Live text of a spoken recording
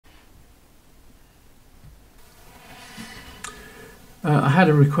I had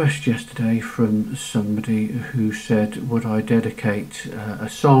a request yesterday from somebody who said, would I dedicate a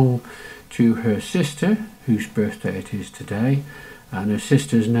song to her sister, whose birthday it is today, and her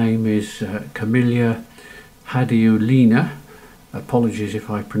sister's name is Kamilya Hadiullina. Apologies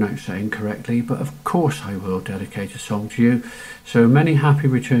if I pronounce that incorrectly, but of course I will dedicate a song to you. So many happy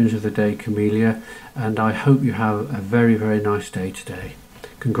returns of the day, Kamilya, and I hope you have a very, very nice day today.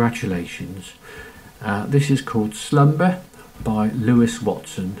 Congratulations. This is called Slumber by Lewis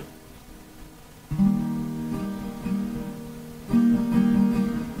Watson.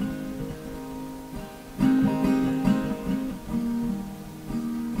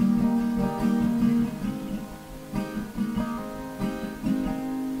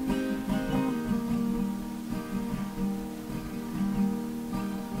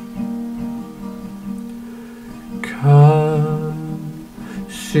 Come,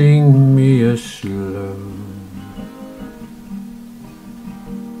 sing me a slow,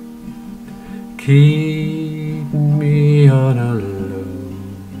 keep me on a low,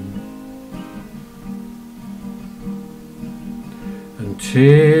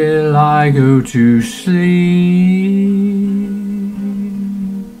 until I go to sleep,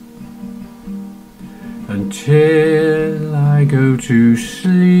 until I go to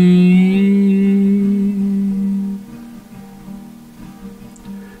sleep.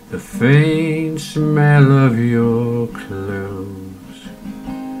 The faint smell of your clothes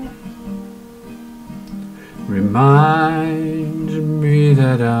reminds me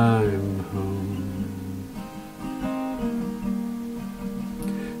that I'm home.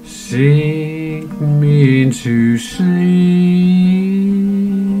 Sink me into sleep,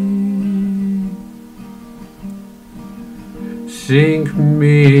 sink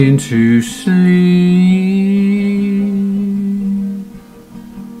me into sleep.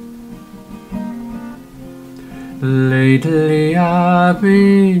 Lately I've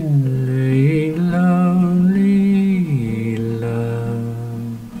been laying lonely,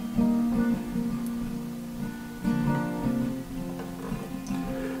 love,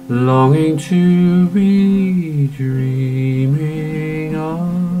 longing to be dreaming of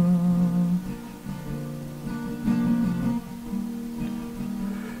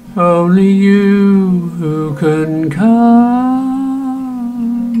only you who can calm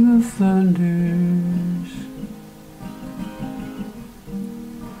the thunders.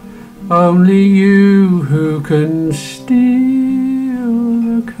 Only you who can steal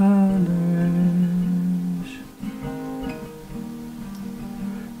the colors.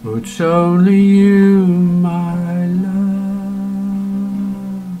 It's only you, my love.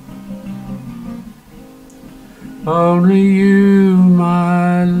 Only you,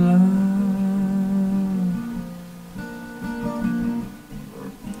 my love.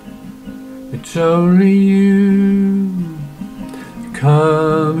 It's only you.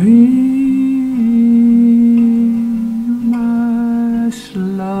 Come in my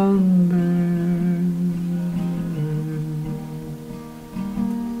slumber.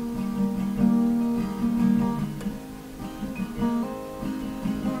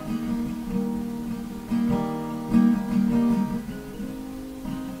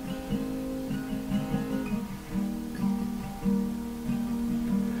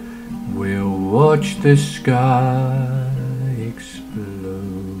 We'll watch the sky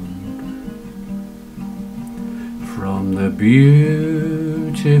from the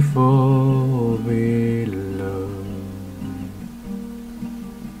beautiful below.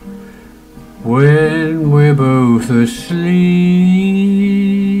 When we're both asleep,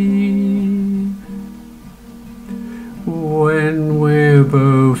 when we're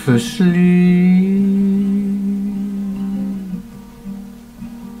both asleep,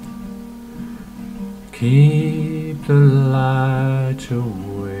 keep the light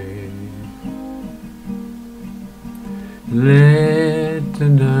away. Let the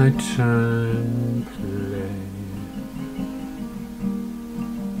night time play.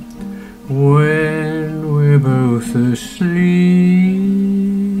 When we're both asleep,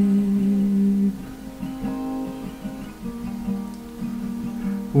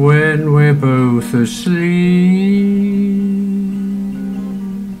 when we're both asleep,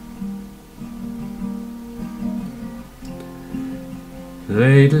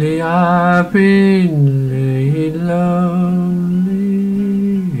 lately I've been laying lonely,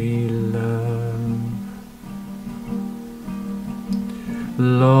 love,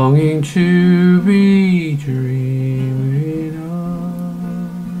 longing to be dreaming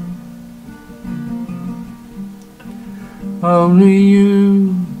of only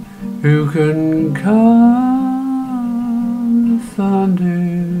you who can calm the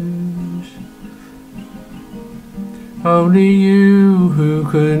thunders. Only you who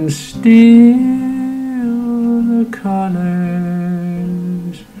can steal the colours.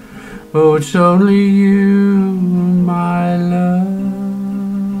 Oh, it's only you, my love.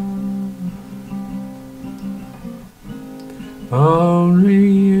 Only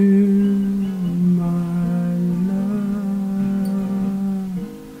you, my love.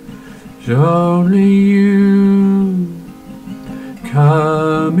 It's only you,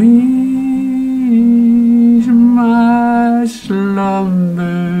 Kamilya, my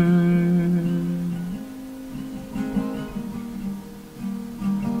slumber.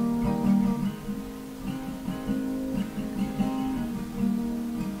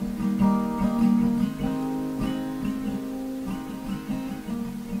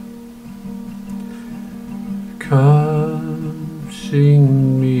 Come,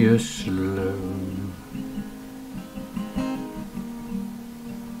 sing me a slow.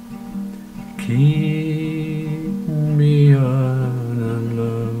 Keep me on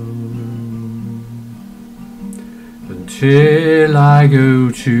alone until I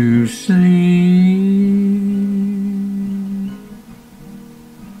go to sleep.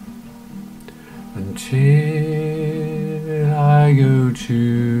 Until I go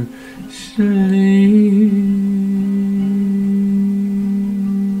to sleep.